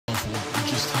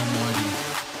first time riding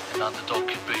an underdog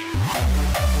could be.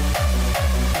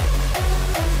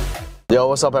 Yo,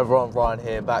 what's up everyone, Ryan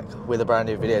here, back with a brand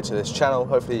new video to this channel.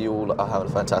 Hopefully you all are having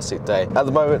a fantastic day. At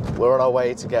the moment, we're on our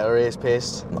way to get our ears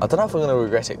pierced. I don't know if I'm going to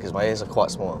regret it because my ears are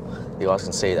quite small. You guys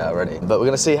can see that already. But we're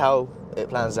going to see how it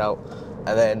plans out.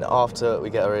 And then after we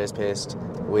get our ears pierced,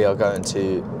 we are going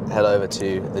to head over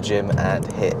to the gym and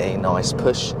hit a nice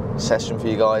push session for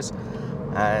you guys.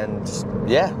 And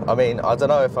yeah, I mean, I don't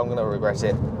know if I'm going to regret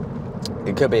it.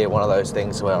 It could be one of those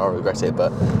things where I regret it,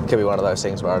 but it could be one of those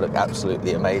things where I look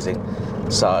absolutely amazing.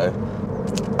 So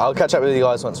I'll catch up with you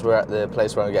guys once we're at the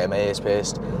place where I'm getting my ears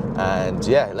pierced. And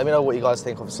yeah, let me know what you guys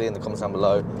think, obviously, in the comments down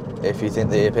below, if you think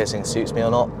the ear piercing suits me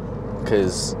or not,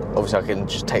 because obviously I can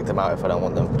just take them out if I don't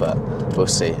want them, but we'll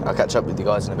see. I'll catch up with you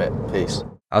guys in a bit. Peace.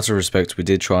 Out of respect, we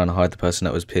did try and hide the person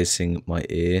that was piercing my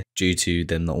ear due to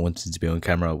them not wanting to be on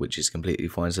camera, which is completely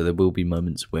fine. So there will be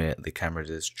moments where the camera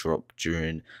does drop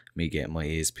during me getting my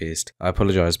ears pierced. I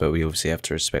apologise, but we obviously have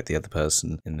to respect the other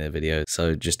person in their video.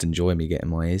 So just enjoy me getting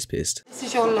my ears pierced. This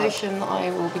is your lotion that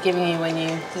I will be giving you when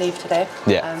you leave today.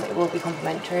 Yeah. It will be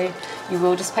complimentary. You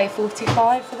will just pay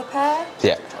 $45 for the pair.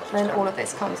 Yeah. And then all of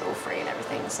this comes all free and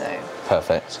everything, so.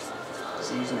 Perfect.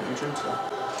 So using it in drinks now.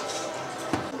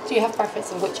 Do you have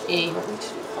preference of which ear you want me to do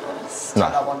first? No.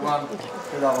 That one, run. Do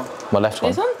that one. My left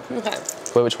one. This one? Okay.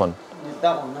 Wait, which one?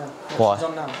 That one, no. Why? It's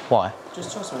on now. Why?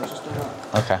 Just trust me, just do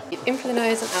that. Okay. In through the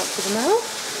nose and out through the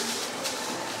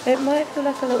mouth. It might feel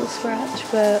like a little scratch,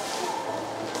 but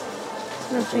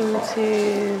nothing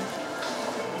to.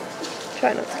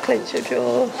 Try not to clench your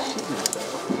jaw.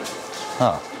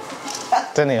 Oh.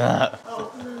 Didn't even hurt.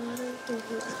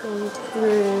 Gone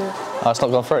through. Oh, it's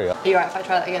not gone through yet? Are you right if I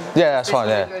try that again? Yeah, that's fine,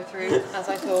 yeah. Go through as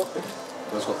I thought.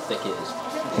 That's what thick it is.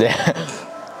 Yeah.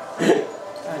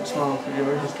 Don't smile because your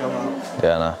ears go out.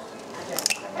 Yeah, I know.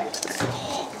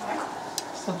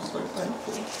 Sounds so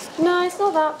painful. No, it's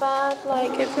not that bad.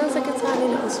 Like, it feels like a tiny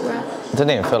little scratch. It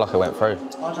didn't even feel like it went through.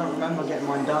 I don't remember getting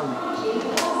mine done.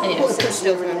 And yeah, sit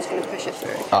still for a minute, I'm just going to push it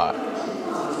through. Alright. I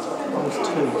was 2.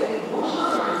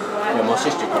 Yeah, my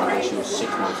sister got it when she was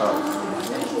 6 months old.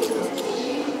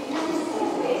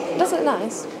 Does it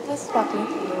nice? That's sparkly.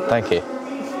 Thank you.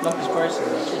 Like his braces,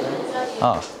 actually.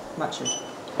 Oh. Matching.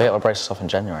 We got my braces off in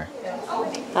January.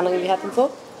 How long have you had them for?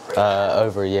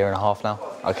 Over a year and a half now.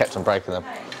 I kept on breaking them.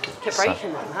 Kept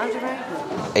breaking them? How did you break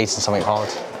them? Eating something hard,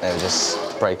 they would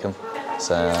just break them.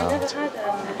 So I never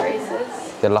had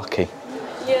braces. you're lucky.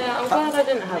 Yeah, I'm glad I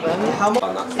didn't have them. How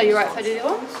much? Are you right if I do the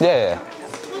other one? Yeah.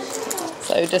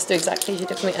 So just do exactly as you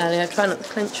did for me earlier. Try not to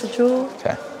clench your jaw.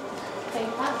 Okay.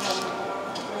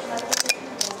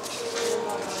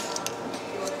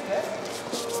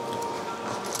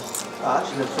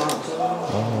 Actually, the front.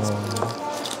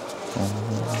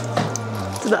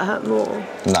 Did that hurt more?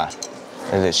 No,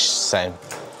 it's the same.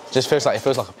 Just feels like, it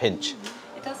feels like a pinch.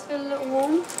 It does feel a little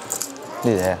warm.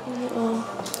 Yeah. A little.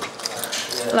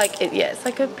 Like it, yeah, it's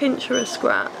like a pinch or a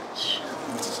scratch.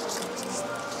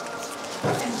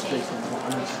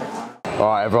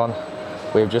 Alright everyone,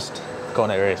 we've just got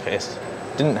our ears pierced.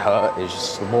 Didn't hurt, it was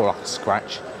just more like a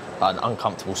scratch, like an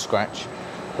uncomfortable scratch.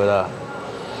 But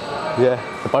yeah,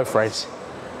 they're both reds.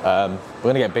 We're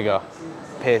gonna get bigger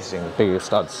piercings, bigger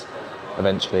studs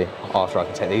eventually after I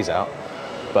can take these out.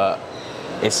 But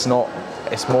it's not,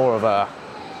 it's more of a,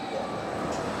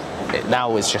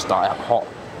 now it's just like hot,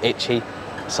 itchy.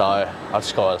 So I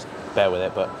just gotta bear with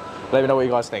it. But let me know what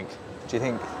you guys think. Do you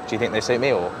think they suit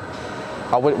me or?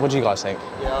 What do you guys think?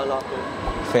 Yeah, I like it.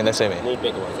 You think they suit me? Need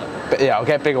bigger ones, though. But yeah, I'll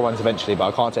get bigger ones eventually, but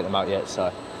I can't take them out yet,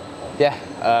 so. Yeah,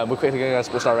 we're quickly going to go to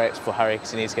Sports Direct for Harry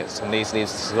because he needs to get some knee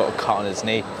sleeves. He's got a cut on his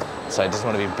knee, so he doesn't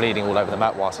want to be bleeding all over the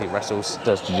mat whilst he wrestles,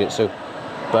 does jiu-jitsu.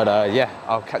 But yeah,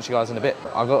 I'll catch you guys in a bit.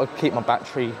 I've got to keep my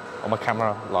battery on my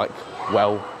camera like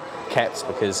well kept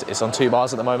because it's on 2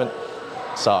 bars at the moment.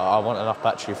 So I want enough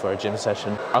battery for a gym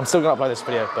session. I'm still going to upload this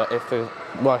video, but if the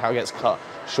workout gets cut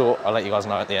short, I'll let you guys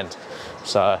know at the end.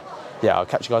 So yeah, I'll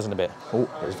catch you guys in a bit. Oh,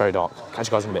 it's very dark. Catch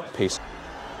you guys in a bit. Peace.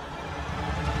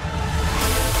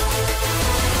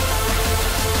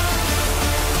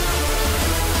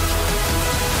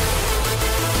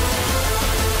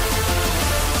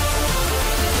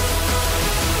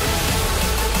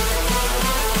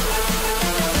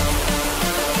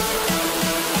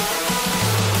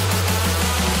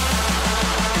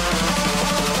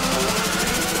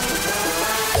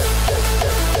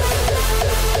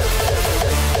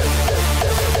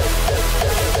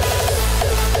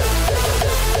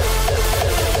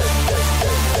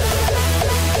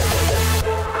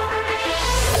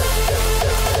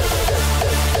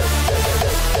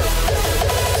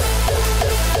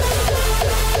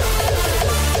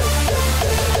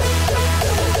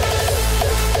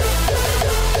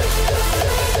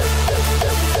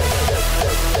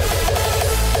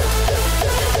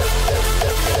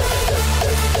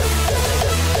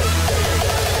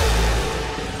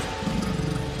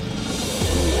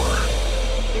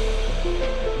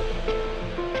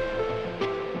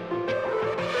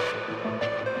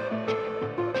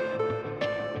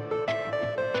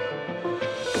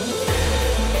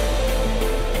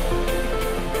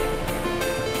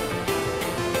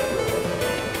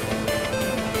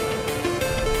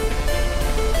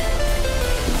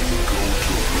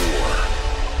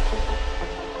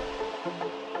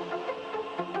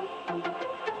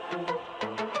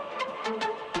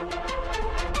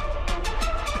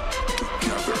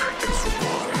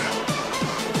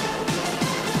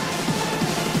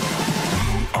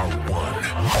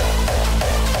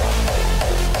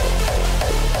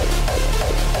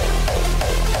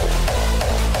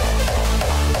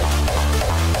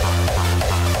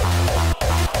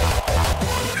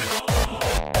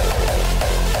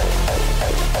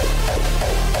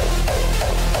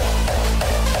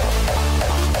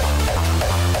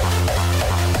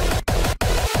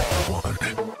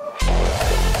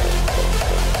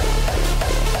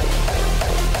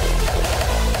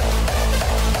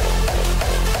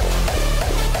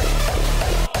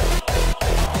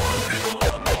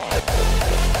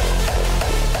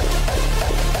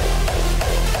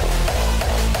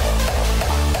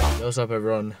 What's up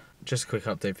everyone? Just a quick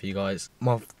update for you guys.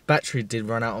 My battery did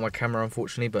run out on my camera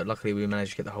unfortunately, but luckily we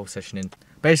managed to get the whole session in.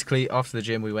 Basically, after the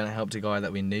gym we went and helped a guy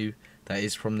that we knew that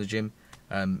is from the gym.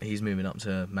 He's moving up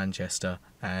to Manchester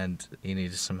and he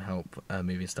needed some help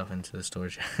moving stuff into the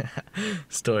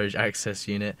storage access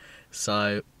unit.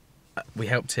 So we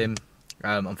helped him.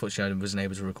 Unfortunately I wasn't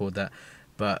able to record that.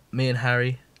 But me and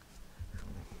Harry.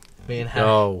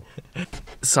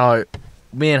 So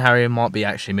me and Harry might be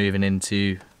actually moving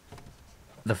into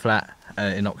the flat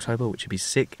in October, which would be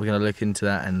sick. We're going to look into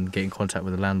that and get in contact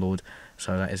with the landlord,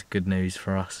 so that is good news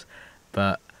for us.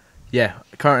 But yeah,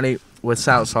 currently we're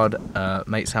outside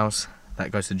mate's house that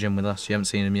goes to the gym with us. You haven't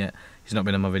seen him yet, he's not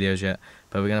been in my videos yet,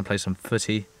 but we're going to play some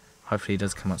footy. Hopefully he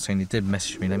does come up soon. He did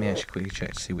message me, let me actually quickly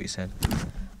check to see what he said.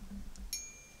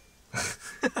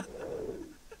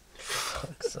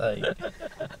 Fuck's sake.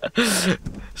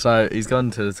 So he's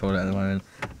gone to the toilet at the moment.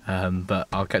 But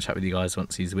I'll catch up with you guys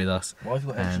once he's with us. Why have you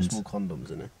got extra small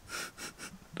condoms in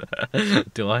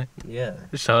it? Do I? Yeah.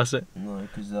 Show us it. No,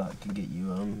 because that can get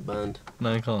you banned.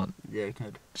 No, you can't. Yeah, it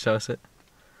could. Show us it.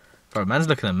 Bro, man's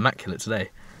looking immaculate today.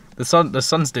 The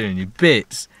sun's doing you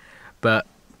bits. But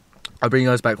I'll bring you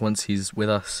guys back once he's with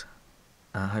us.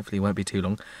 Hopefully it won't be too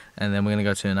long. And then we're going to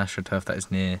go to an AstroTurf that is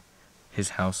near his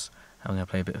house. I'm going to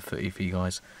play a bit of footy for you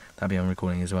guys. That'll be on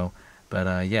recording as well.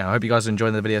 But yeah, I hope you guys are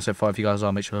enjoying the video so far. If you guys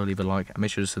are, make sure to leave a like and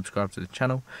make sure to subscribe to the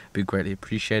channel. It'd be greatly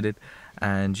appreciated.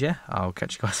 And yeah, I'll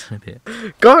catch you guys in a bit.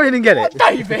 Go in and get it!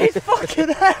 David! Fucking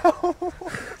hell!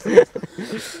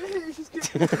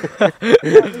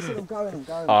 I'm going.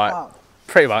 Alright,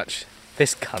 pretty much.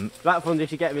 This cunt. That one,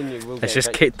 if you get him in, you will Let's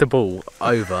just kick the ball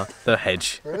over the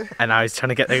hedge. And now he's trying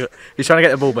to get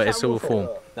the ball, but it's all form.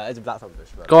 That is a black thumb bush,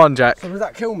 bro. Go on, Jack. So does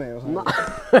that kill me or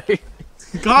something?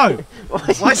 Go!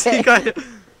 Why is he going?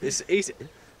 He's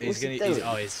gonna.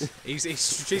 He's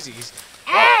strategic.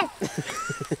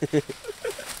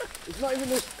 It's not even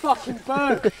this fucking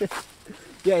bird.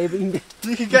 Yeah, but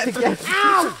You can get.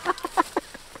 Ow!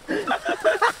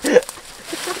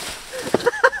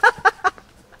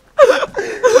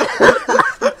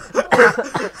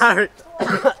 Harry.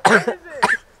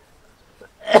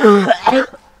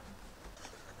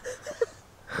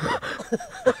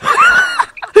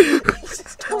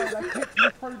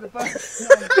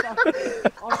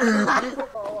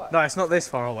 No, it's not this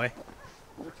far away.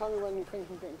 Tell me when you think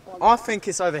I'm getting far. I think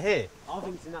it's over here. I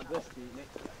think it's in that bush, Nick.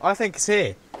 I think it's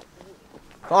here.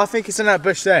 But I think it's in that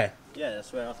bush there. Yeah,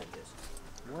 that's where I think it is.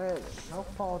 Where? How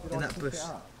far did In I that pick bush. it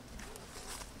up?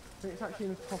 I think it's actually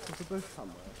in the top of the bush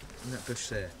somewhere. In that bush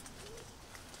there.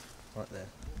 Right there.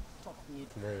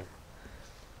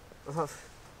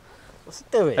 What's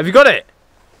it doing? Have you got it?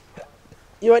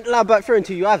 You ain't allowed back through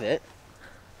until you have it.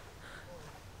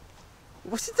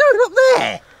 What's it doing up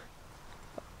there?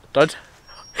 Dad?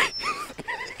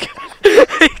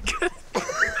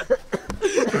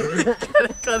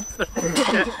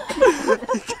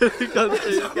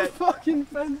 Fucking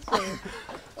fencing.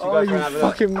 Oh, you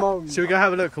fucking mum. Should we go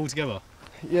have a look all together?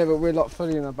 Yeah, but we're like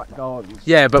fully in the back garden.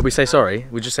 Yeah, but we say sorry.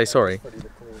 We just say sorry.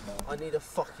 I need a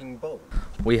fucking ball.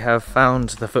 We have found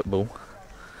the football,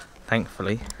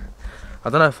 thankfully. I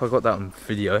don't know if I got that on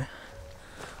video,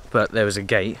 but there was a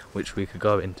gate which we could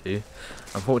go into.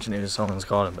 Unfortunately it was someone's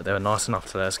garden, but they were nice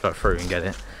enough to let us go through and get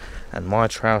it. And my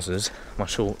trousers, my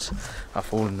shorts, are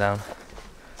falling down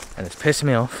and it's pissing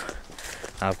me off.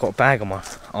 I've got a bag on my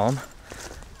arm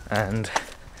and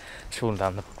it's falling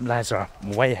down. The lads are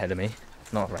way ahead of me,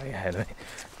 not way ahead of me,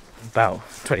 about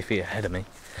 20 feet ahead of me,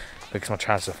 because my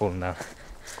trousers are falling down.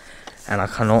 And I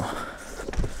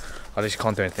just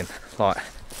can't do anything. Like,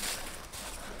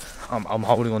 I'm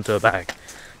holding onto a bag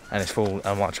and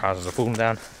and my trousers are falling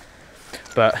down.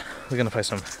 But we're gonna play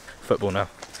some football now.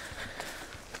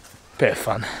 Bit of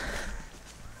fun.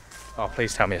 Oh,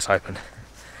 please tell me it's open.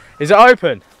 Is it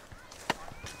open?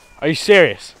 Are you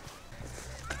serious?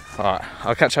 Alright,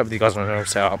 I'll catch up with you guys when I'm all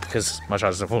set up because my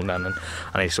trousers are falling down and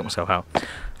I need to sort myself out.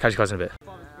 Catch you guys in a bit.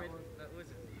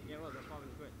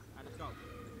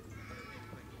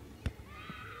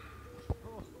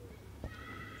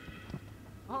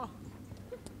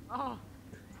 Oh,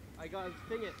 I got to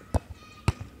sting it.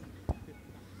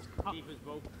 Keeper's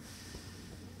ball.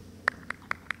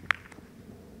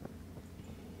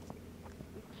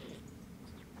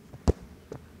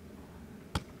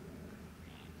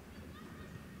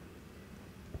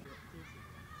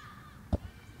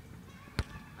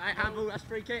 Hey, handball, that's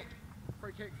free kick.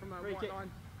 Free kick from a Free white kick.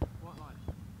 line. White line.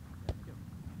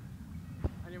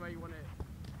 Anyway you want it.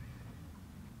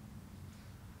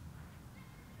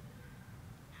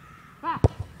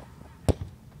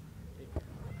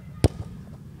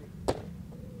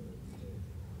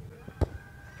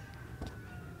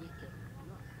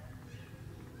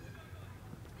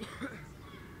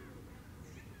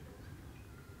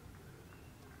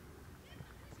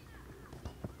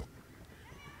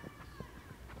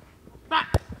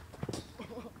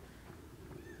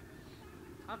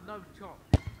 no chop.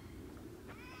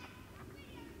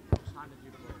 Just handed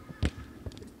you the ball.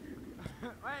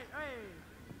 Wait, wait.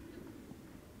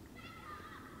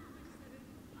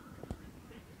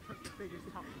 That's the biggest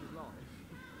touch of his life.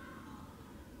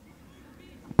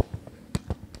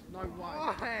 No way.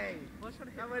 Oh, hey.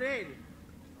 That went in.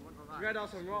 Red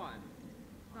arse on Ryan.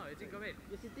 No, it didn't go in.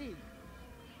 Yes, it did. You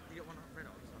get one red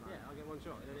arse. Yeah, I'll get one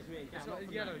shot. And then it's me and It's Cam.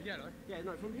 not yellow, yellow. Yeah,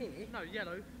 no, from here. No,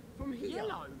 yellow. From here.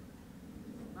 Yellow.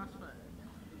 That's fair.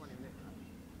 You want him nick that.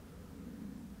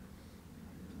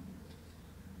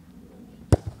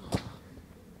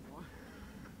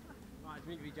 Right, it's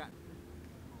meant to be Jack.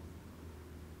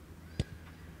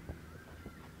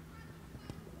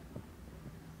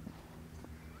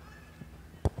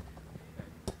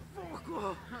 Fuck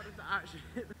off! How did that actually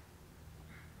hit?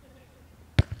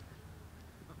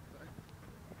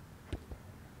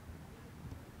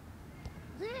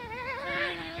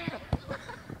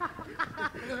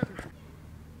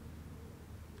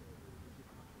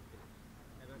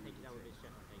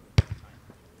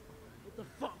 What the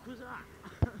fuck was that?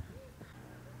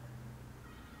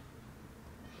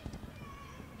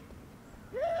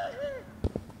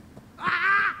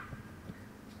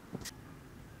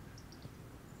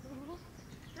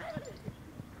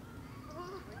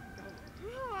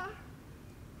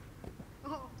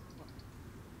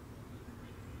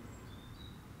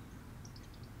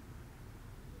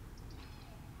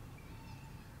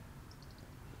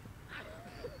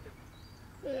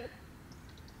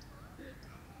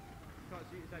 Can't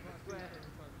shoot, so I can't swear.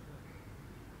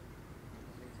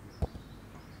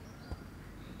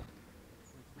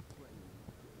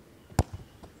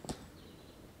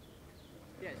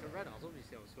 Yeah, it's a red arse,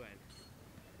 obviously I'm sweating.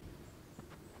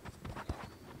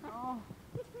 Oh.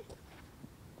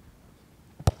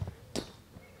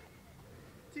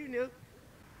 2-0.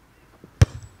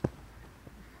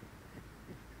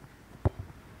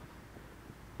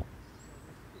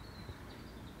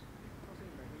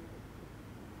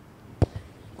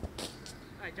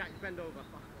 Hey Jack, bend over.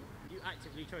 You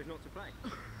actively chose not to play.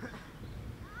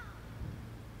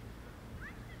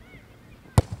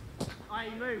 I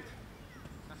moved.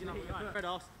 That's not right. Red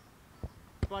arse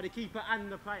by the keeper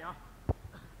and the player.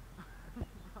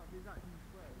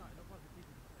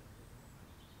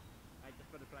 Hey, just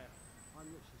for the player. I'm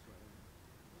literally sweating.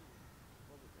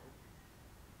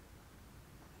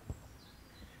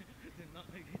 Did not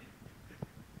make it.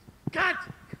 Cut!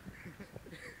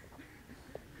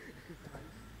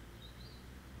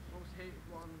 Almost hit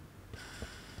one.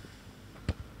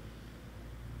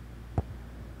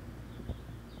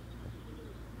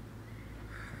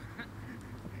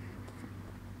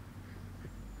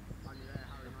 On you there,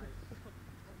 Harry, mate.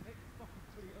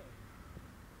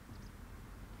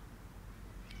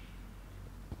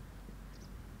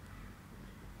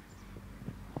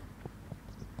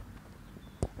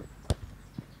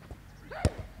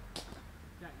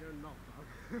 Jack, you're not,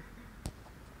 bro.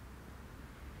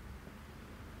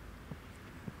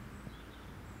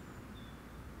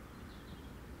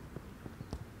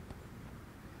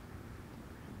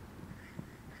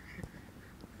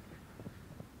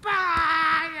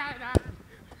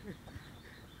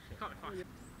 Can't be fast.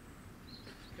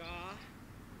 Scar.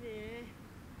 Yeah.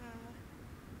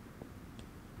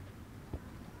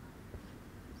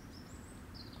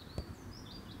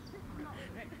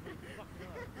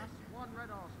 That's one red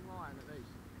arse line at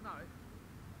least. No.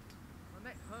 My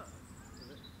neck hurts. Is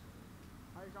it?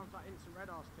 How you gone for that instant red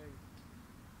arse thing?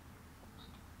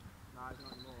 No, it's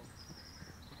not anymore.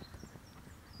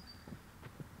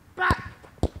 Back!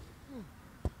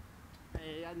 Hey,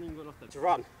 he hadn't even gone off the... To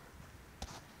run.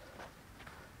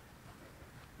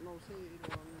 No, see,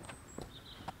 one.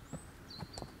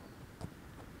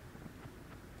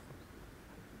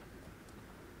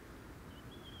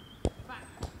 Back!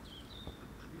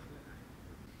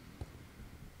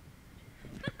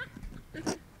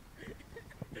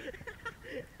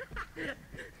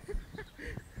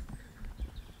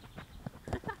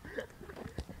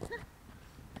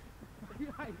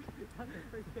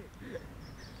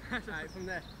 Right, from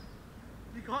there.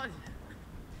 You can't.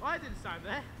 I didn't stand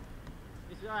there.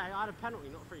 It's alright, I had a penalty,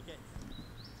 not a free kick.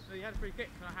 So you had a free kick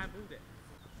and I handballed it.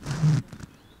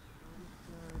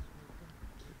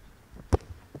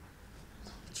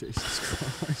 Jesus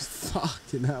Christ,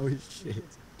 fucking hell is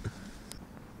shit.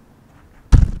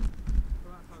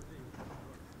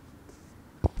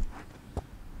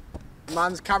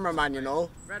 Man's cameraman, you know.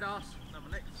 Red arse. No, my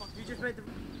neck. Fuck, you just made the.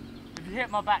 If you hit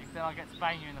my back, then I get to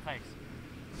bang you in the face.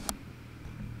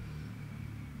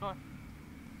 Go on.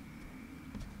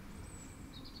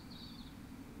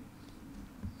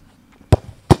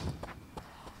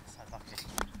 So lucky.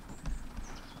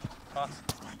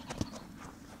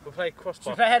 play crossbar. Should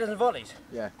we play headers and volleys?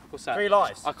 Yeah. What's that? 3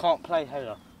 lies. I can't play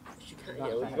header. You can, yeah,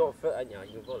 well, you got a foot, haven't you?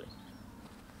 You can volley.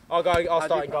 I'll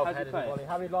start in golf how do you headers play and it? volley.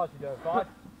 How many lies do you do? 5?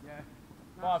 Yeah.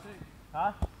 5.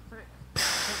 Huh? 6.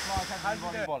 6 lies, How do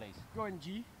you do it? volleys. Go on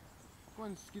G. Go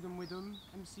on skid 'em with 'em.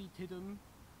 MC tid 'em.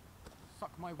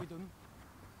 Suck my with 'em.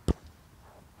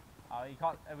 Oh, you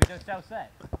can't. Are we doing self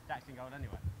set? Jackson going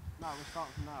anyway. No, we're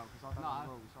starting from now because I don't know the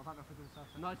rules. I don't know if we're doing self.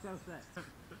 No self set.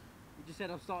 You just said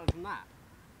I'm starting from that.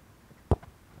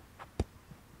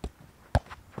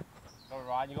 Go on,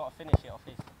 Ryan, you got to finish it off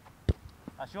his.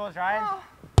 That's yours, Ryan.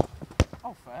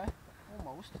 Oh, fair.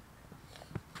 Almost.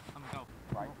 I'm go.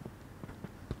 Right.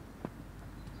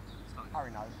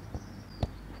 Harry knows.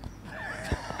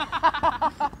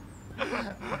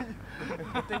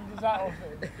 Things that off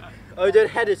it. Oh, we're doing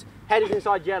headers. Headers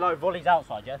inside yellow, volleys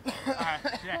outside, yeah?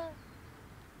 Alright, yeah.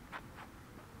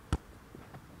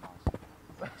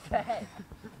 Where's the head?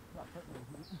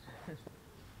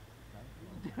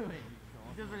 Do it.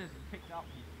 He doesn't just pick it up,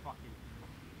 you fucking.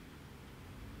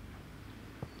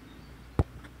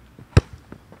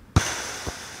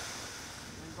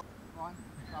 Ryan,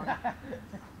 sorry.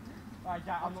 Right,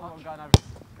 Jack, I'm not going over.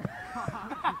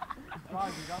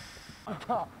 Ryan, you go.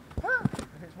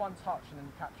 If it's one touch and then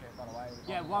you catch it, by the way.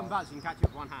 Yeah, one bounce, you can catch it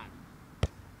with one hand.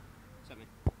 Set me.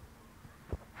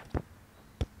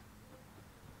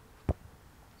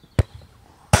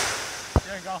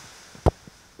 There you go.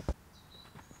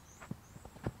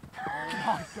 Oh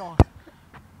my god.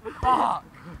 Fuck!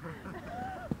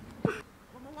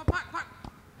 One, back!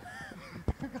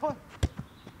 Go on.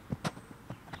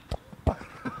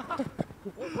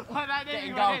 Like that, Get didn't in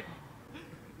you? goal.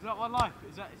 Is that one life?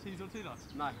 Is that season 2 life?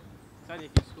 No, it's only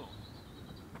if you score.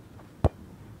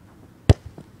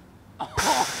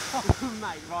 Oh,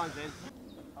 mate, Ryan's in.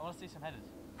 I want to see some headers.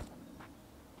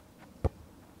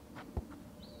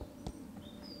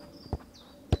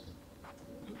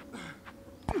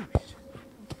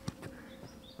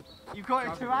 You got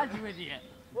it two hands, you idiot.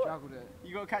 You juggled it.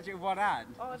 You got to catch it with one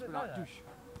hand. Oh, I didn't know that. Douche.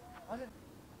 I didn't.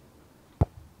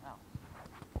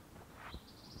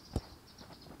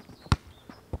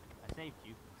 I saved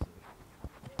you.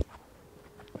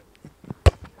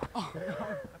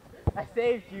 I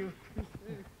saved you.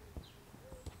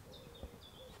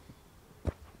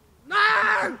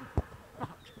 No!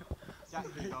 Jack,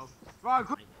 you go. Ryan,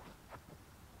 quick.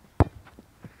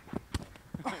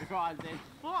 Ryan's in.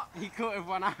 What? He caught it with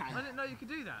one hand. I didn't know you could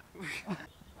do that.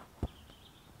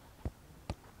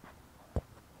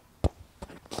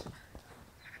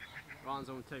 Ryan's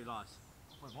on 2 lives.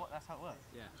 Wait, what? That's how it works?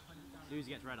 Yeah. Loser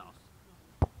gets red ass.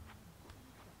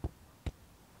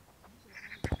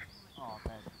 Oh,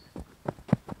 okay.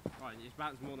 Right, it's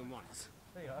bounced more than once.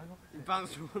 There you go. It's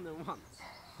bounced more than once.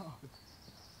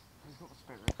 He's got the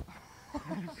spirit.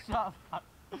 Shut up.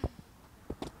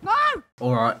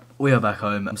 Alright, we are back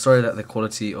home. I'm sorry that the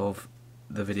quality of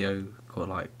the video got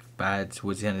like bad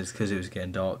towards the end. It's because it was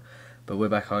getting dark. But we're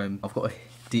back home. I've got a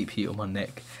deep heat on my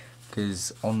neck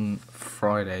because on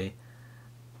Friday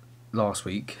last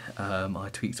week I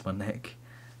tweaked my neck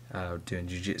doing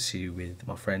jiu-jitsu with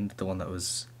my friend, the one that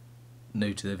was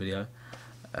new to the video,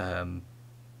 the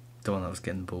one that was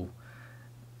getting the ball.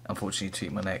 Unfortunately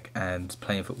tweaked my neck, and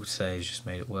playing football today has just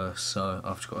made it worse, so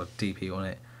I've just got a deep heat on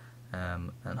it.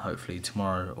 And hopefully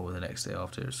tomorrow or the next day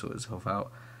after it sorts itself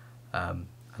out, and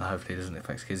hopefully it doesn't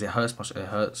affect, because it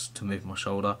hurts to move my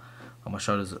shoulder, and my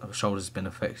shoulder's been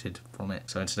affected from it.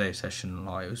 So in today's session,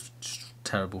 like, it was just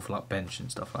terrible for like bench and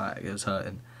stuff like that. It was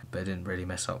hurting, but it didn't really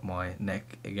mess up my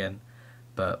neck again.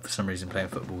 But for some reason playing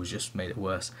football has just made it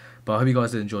worse. But I hope you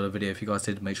guys did enjoy the video. If you guys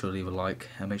did, make sure to leave a like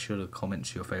and make sure to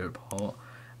comment your favourite part.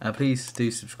 And please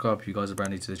do subscribe if you guys are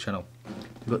brand new to the channel.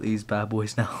 We've got these bad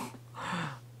boys now.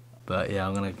 But yeah,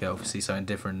 I'm going to get obviously something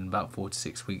different in about 4 to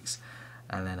 6 weeks,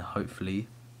 and then hopefully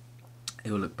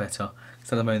it will look better.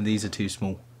 Because at the moment these are too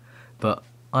small, but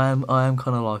I am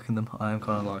kind of liking them.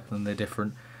 They're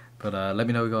different. But let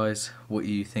me know, guys, what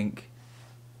you think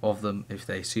of them, if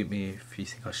they suit me, if you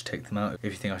think I should take them out,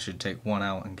 if you think I should take one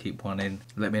out and keep one in.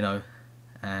 Let me know.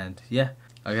 And yeah,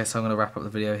 I guess I'm going to wrap up the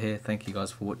video here. Thank you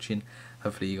guys for watching.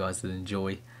 Hopefully you guys did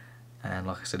enjoy. And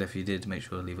like I said, if you did, make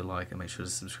sure to leave a like and make sure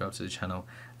to subscribe to the channel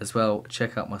as well.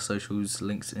 Check out my socials,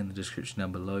 links in the description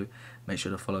down below. Make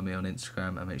sure to follow me on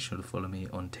Instagram and make sure to follow me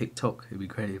on TikTok. It would be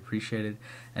greatly appreciated.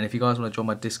 And if you guys want to join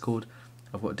my Discord,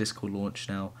 I've got a Discord launch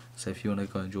now, so if you want to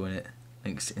go and join it,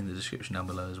 links in the description down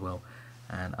below as well.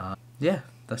 And yeah,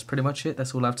 that's pretty much it.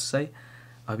 That's all I have to say.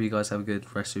 I hope you guys have a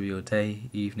good rest of your day,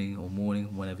 evening or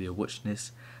morning, whenever you're watching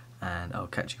this, and I'll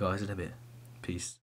catch you guys in a bit. Peace.